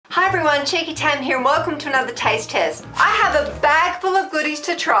Hi everyone, Cheeky Tam here and welcome to another taste test. I have a bag full of goodies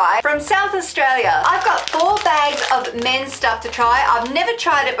to try from South Australia. I've got 4 bags of men's stuff to try. I've never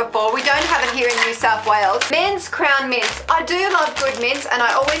tried it before. We don't have it here in New South Wales. Men's Crown mints. I do love good mints and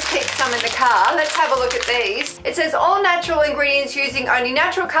I always keep some in the car. Let's have a look at these. It says all natural ingredients using only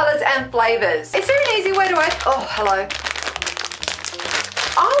natural colours and flavours. Is there an easy way to oh, hello.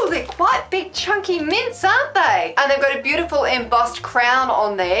 Oh, they're quite big chunky mints, aren't they? And they've got a beautiful embossed crown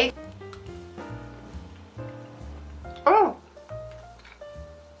on there. Oh.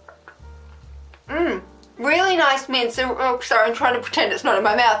 Really nice mints. Oh, sorry, I'm trying to pretend it's not in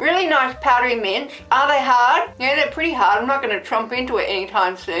my mouth. Really nice powdery mints. Are they hard? Yeah, they're pretty hard. I'm not going to chomp into it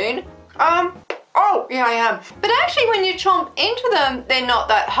anytime soon. Oh, yeah, I am. But actually, when you chomp into them, they're not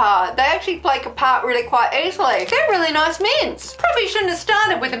that hard. They actually flake apart really quite easily. They're really nice mints. Probably shouldn't have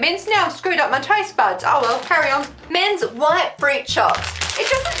started with the mints. Now I've screwed up my taste buds. Oh well, carry on. Men's white fruit chocs. It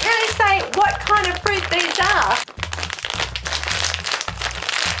doesn't really say what kind of fruit these are.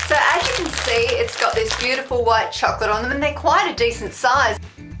 So as you can see, it's got this beautiful white chocolate on them and they're quite a decent size.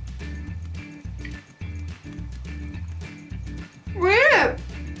 Yeah.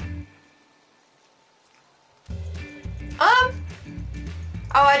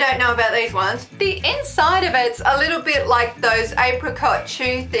 Oh, I don't know about these ones. The inside of it's a little bit like those apricot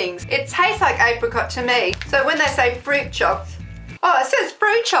chew things. It tastes like apricot to me. So when they say fruit chocs, oh, it says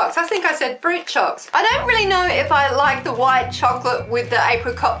fruit chocs. I think I said fruit chocs. I don't really know if I like the white chocolate with the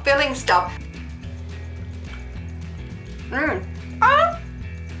apricot filling stuff. Oh,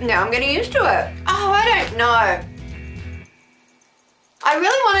 now I'm getting used to it. Oh, I don't know. I really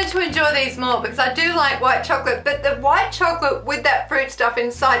wanted to enjoy these more because I do like white chocolate, but the white chocolate with that fruit stuff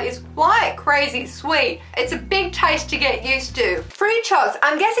inside is quite crazy sweet. It's a big taste to get used to. Fruit chocs,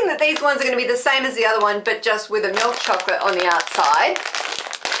 I'm guessing that these ones are going to be the same as the other one, but just with a milk chocolate on the outside.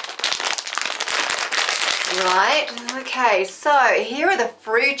 Right, okay, so here are the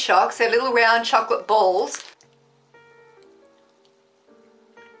fruit chocs. They're little round chocolate balls.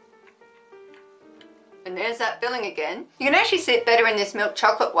 And there's that filling again. You can actually see it better in this milk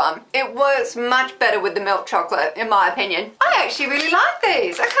chocolate one. It works much better with the milk chocolate, in my opinion. I actually really like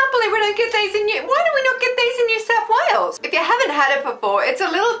these. I can't believe we don't get these in why do we not get these in New South Wales? If you haven't had it before, it's a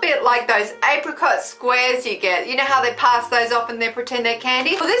little bit like those apricot squares you get. You know how they pass those off and they pretend they're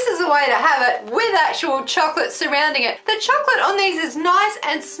candy? Well, this is a way to have it with actual chocolate surrounding it. The chocolate on these is nice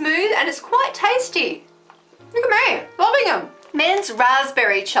and smooth and it's quite tasty. Look at me, loving them. Men's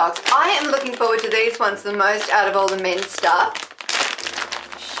raspberry chocs. I am looking forward to these ones the most out of all the men's stuff.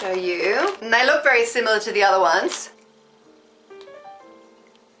 Show you. And they look very similar to the other ones.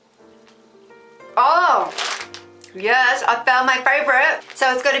 Oh, yes, I found my favorite.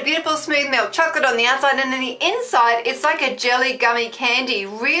 So it's got a beautiful smooth milk chocolate on the outside and on the inside it's like a jelly gummy candy.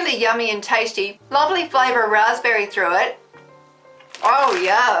 Really yummy and tasty. Lovely flavour of raspberry through it. Oh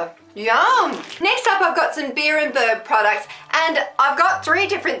yeah. Yum! Next up I've got some Beer and Bird products and I've got 3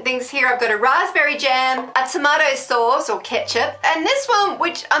 different things here. I've got a raspberry jam, a tomato sauce or ketchup, and this one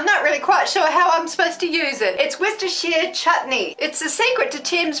which I'm not really quite sure how I'm supposed to use it. It's Worcestershire chutney. It's the secret to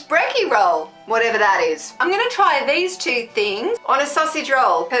Tim's brekkie roll, whatever that is. I'm going to try these 2 things on a sausage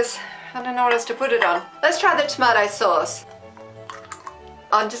roll because I don't know what else to put it on. Let's try the tomato sauce.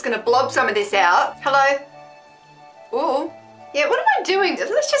 I'm just going to blob some of this out. Hello? Ooh. Yeah, what am I doing?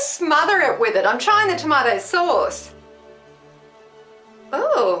 Let's just smother it with it. I'm trying the tomato sauce.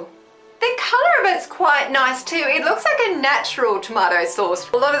 Oh, the colour of it's quite nice too. It looks like a natural tomato sauce.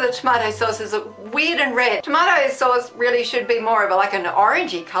 A lot of the tomato sauces are weird and red. Tomato sauce really should be more of like an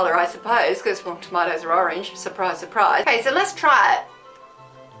orangey colour, I suppose, because, well, tomatoes are orange. Surprise, surprise. Okay, so let's try it.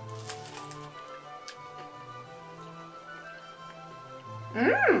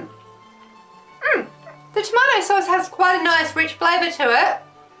 The tomato sauce has quite a nice rich flavour to it.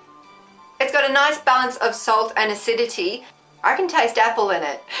 It's got a nice balance of salt and acidity. I can taste apple in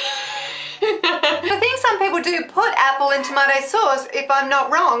it. I think some people do put apple in tomato sauce, if I'm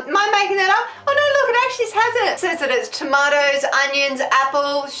not wrong. Am I making that up? Oh no, look, it actually has it. It says that it's tomatoes, onions,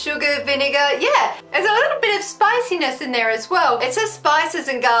 apple, sugar, vinegar. Yeah, there's a little bit of spiciness in there as well. It says spices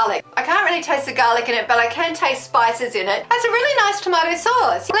and garlic. I can't really taste the garlic in it, but I can taste spices in it. That's a really nice tomato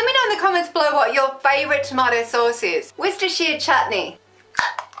sauce. Let me know in the comments below what your favourite tomato sauce is. Worcestershire chutney.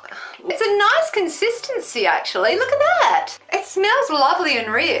 It's a nice consistency actually, look at that. It smells lovely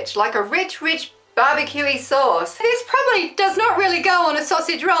and rich, like a rich barbecue-y sauce. This probably does not really go on a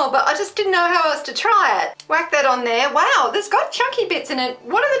sausage roll, but I just didn't know how else to try it. Whack that on there. Wow, there's got chunky bits in it.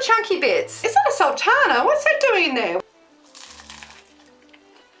 What are the chunky bits? Is that a sultana? What's that doing in there?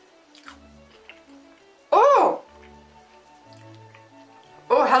 Oh!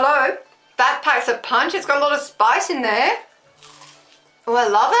 hello. That packs a punch. It's got a lot of spice in there. Oh, I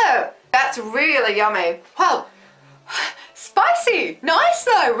love it. That's really yummy. Wow. Spicy. Nice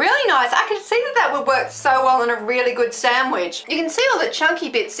though, really nice. I can see that that would work so well on a really good sandwich. You can see all the chunky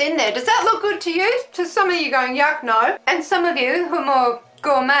bits in there. Does that look good to you? To some of you going, yuck, no. And some of you who are more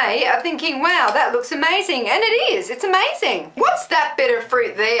gourmet are thinking, wow, that looks amazing. And it is, it's amazing. What's that bit of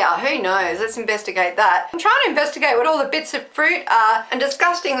fruit there? Who knows? Let's investigate that. I'm trying to investigate what all the bits of fruit are and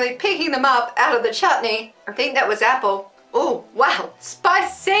disgustingly picking them up out of the chutney. I think that was apple. Oh, wow,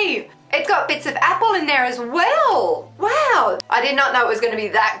 spicy. It's got bits of apple in there as well. Wow, I did not know it was going to be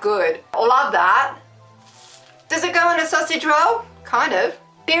that good. I love that. Does it go on a sausage roll? Kind of.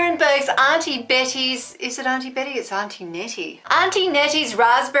 Beerenberg's Auntie Betty's, is it Auntie Betty? It's Auntie Nettie. Auntie Nettie's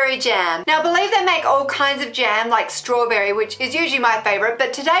raspberry jam. Now I believe they make all kinds of jam like strawberry, which is usually my favourite,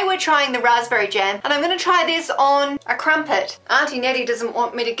 but today we're trying the raspberry jam and I'm going to try this on a crumpet. Auntie Nettie doesn't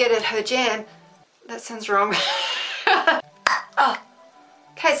want me to get at her jam. That sounds wrong. Oh.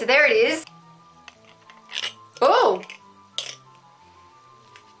 Okay, so there it is. Oh.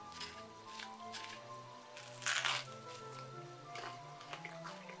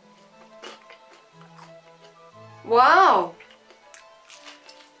 Wow.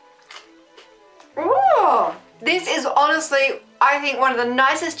 Oh. This is honestly, I think, one of the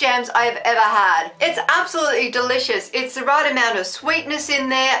nicest jams I have ever had. It's absolutely delicious. It's the right amount of sweetness in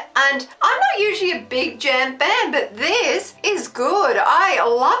there, and I'm not usually a big jam fan, but this is good. I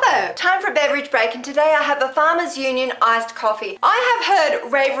love it. Time for a beverage break, and today I have a Farmers Union iced coffee. I have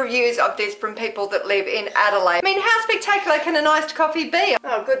heard rave reviews of this from people that live in Adelaide. I mean, how spectacular can an iced coffee be?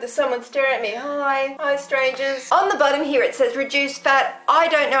 Oh good, there's someone staring at me. Hi. Hi, strangers. On the bottom here it says reduced fat. I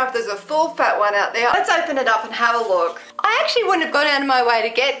don't know if there's a full fat one out there. Let's open it up and have a look. I actually wouldn't have gone out of my way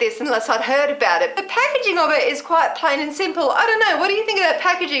to get this unless I'd heard about it. The packaging of it is quite plain and simple. I don't know, what do you think of that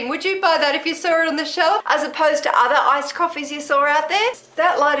packaging? Would you buy that if you saw it on the shelf as opposed to other iced coffees you saw out there?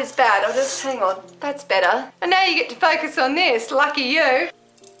 That light is bad. I'll just hang on. That's better. And now you get to focus on this. Lucky you. Yeah,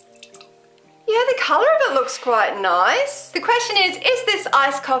 the colour of it looks quite nice. The question is this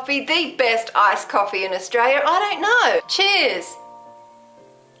iced coffee the best iced coffee in Australia? I don't know. Cheers.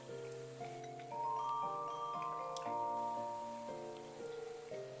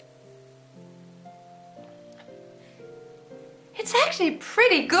 It's actually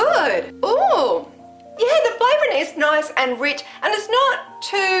pretty good. Ooh. Yeah, the flavouring is nice and rich, and it's not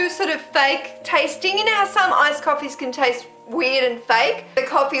too sort of fake tasting. You know how some iced coffees can taste weird and fake? The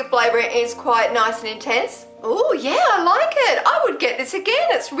coffee flavouring is quite nice and intense. Oh yeah, I like it. I would get this again.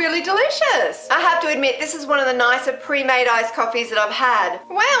 It's really delicious. I have to admit, this is one of the nicer pre-made iced coffees that I've had.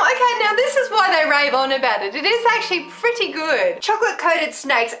 Wow, okay, now this is why they rave on about it. It is actually pretty good. Chocolate coated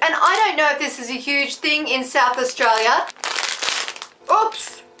snakes, and I don't know if this is a huge thing in South Australia.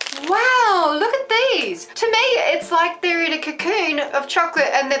 Oops. Wow, look at these. To me, it's like they're in a cocoon of chocolate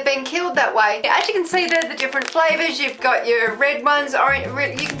and they've been killed that way. As you can see, they're the different flavours. You've got your red ones, orange,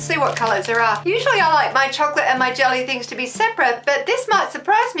 you can see what colours there are. Usually I like my chocolate and my jelly things to be separate, but this might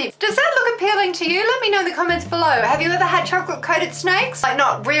surprise me. Does that look appealing to you? Let me know in the comments below. Have you ever had chocolate coated snakes? Like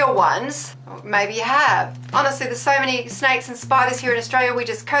not real ones. Maybe you have. Honestly, there's so many snakes and spiders here in Australia, we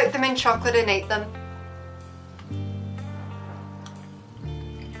just coat them in chocolate and eat them.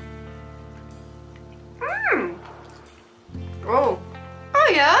 Oh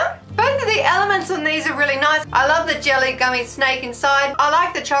yeah? Both of the elements on these are really nice. I love the jelly gummy snake inside. I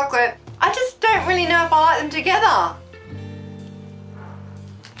like the chocolate. I just don't really know if I like them together.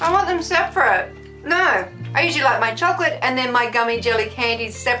 I want them separate. No. I usually like my chocolate and then my gummy jelly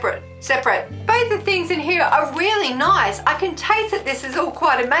candies separate. Both the things in here are really nice. I can taste that this is all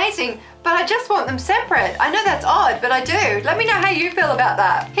quite amazing, but I just want them separate. I know that's odd, but I do. Let me know how you feel about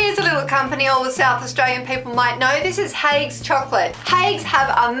that. Here's a little company all the South Australian people might know. This is Haig's Chocolate. Haig's have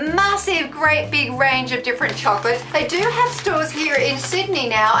a massive, great big range of different chocolates. They do have stores here in Sydney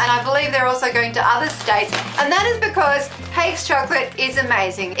now, and I believe they're also going to other states, and that is because Haig's Chocolate is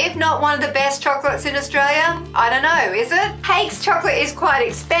amazing. If not one of the best chocolates in Australia, I don't know, is it? Haig's Chocolate is quite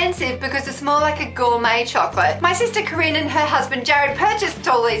expensive because it's more like a gourmet chocolate. My sister Corinne and her husband Jared purchased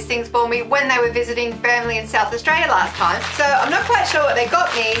all these things for me when they were visiting family in South Australia last time, so I'm not quite sure what they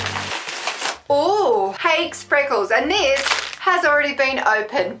got me. Oh, Haig's Freckles, and this has already been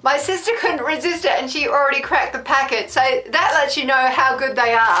opened. My sister couldn't resist it and she already cracked the packet, so that lets you know how good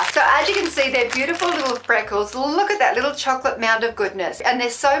they are. So as you can see, they're beautiful little freckles. Look at that little chocolate mound of goodness, and they're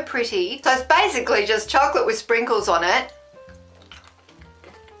so pretty. So it's basically just chocolate with sprinkles on it.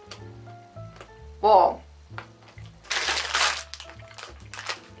 Whoa.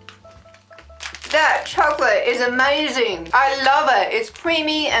 That chocolate is amazing. I love it. It's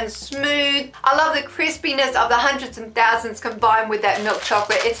creamy and smooth. I love the crispiness of the hundreds and thousands combined with that milk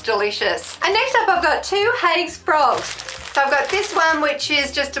chocolate. It's delicious. And next up I've got two Haigh's frogs. So I've got this one, which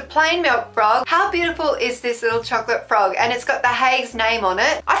is just a plain milk frog. How beautiful is this little chocolate frog? And it's got the Haigh's name on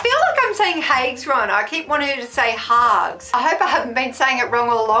it. I feel like I'm saying Haigh's wrong. I keep wanting to say Hags. I hope I haven't been saying it wrong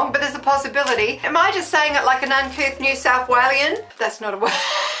all along, but there's a possibility. Am I just saying it like an uncouth New South Walian? That's not a word.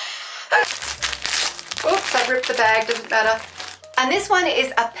 Oops, I ripped the bag, doesn't matter. And this one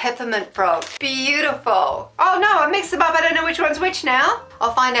is a peppermint frog. Beautiful. Oh no, I mixed them up. I don't know which one's which now.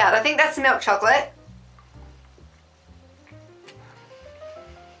 I'll find out. I think that's the milk chocolate.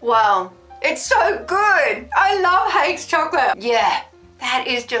 Wow, it's so good. I love Haigh's chocolate. Yeah, that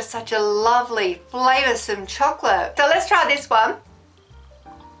is just such a lovely, flavoursome chocolate. So let's try this one.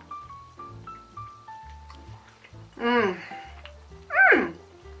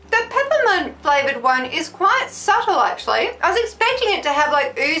 The peppermint flavoured one is quite subtle actually. I was expecting it to have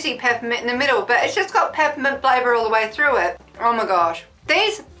like oozy peppermint in the middle, but it's just got peppermint flavour all the way through it. Oh my gosh.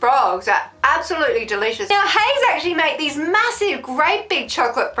 These frogs are absolutely delicious. Now Haigh's actually make these massive, great big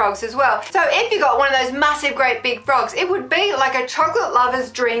chocolate frogs as well. So if you got one of those massive, great big frogs, it would be like a chocolate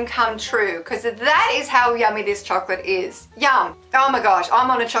lover's dream come true, because that is how yummy this chocolate is. Yum. Oh my gosh, I'm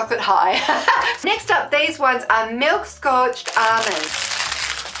on a chocolate high. Next up, these ones are milk scorched almonds.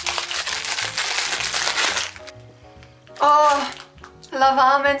 Oh, I love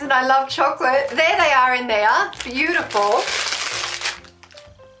almonds and I love chocolate. There they are in there. Beautiful.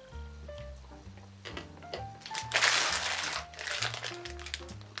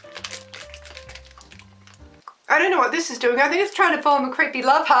 I don't know what this is doing. I think it's trying to form a creepy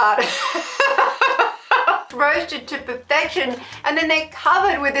love heart. Roasted to perfection, and then they're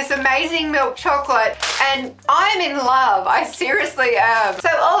covered with this amazing milk chocolate, and I'm in love. I seriously am. So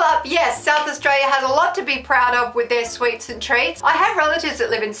all up, yes, South Australia has a lot to be proud of with their sweets and treats. I have relatives that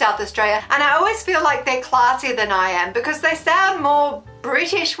live in South Australia, and I always feel like they're classier than I am because they sound more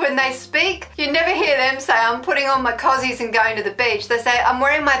British when they speak. You never hear them say, I'm putting on my cozies and going to the beach. They say, I'm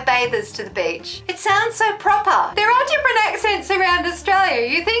wearing my bathers to the beach. It sounds so proper. There are different accents around Australia.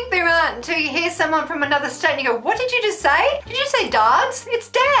 You think there aren't until you hear someone from another state and you go, what did you just say? Did you say dogs? It's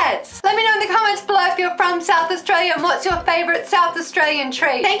dads. Let me know in the comments below if you're from South Australia and what's your favourite South Australian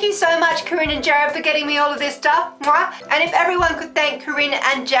treat. Thank you so much, Corinne and Jared, for getting me all of this stuff. And if everyone could thank Corinne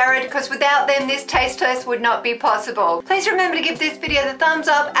and Jared, because without them this taste test would not be possible. Please remember to give this video the thumbs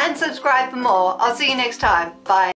up and subscribe for more. I'll see you next time. Bye.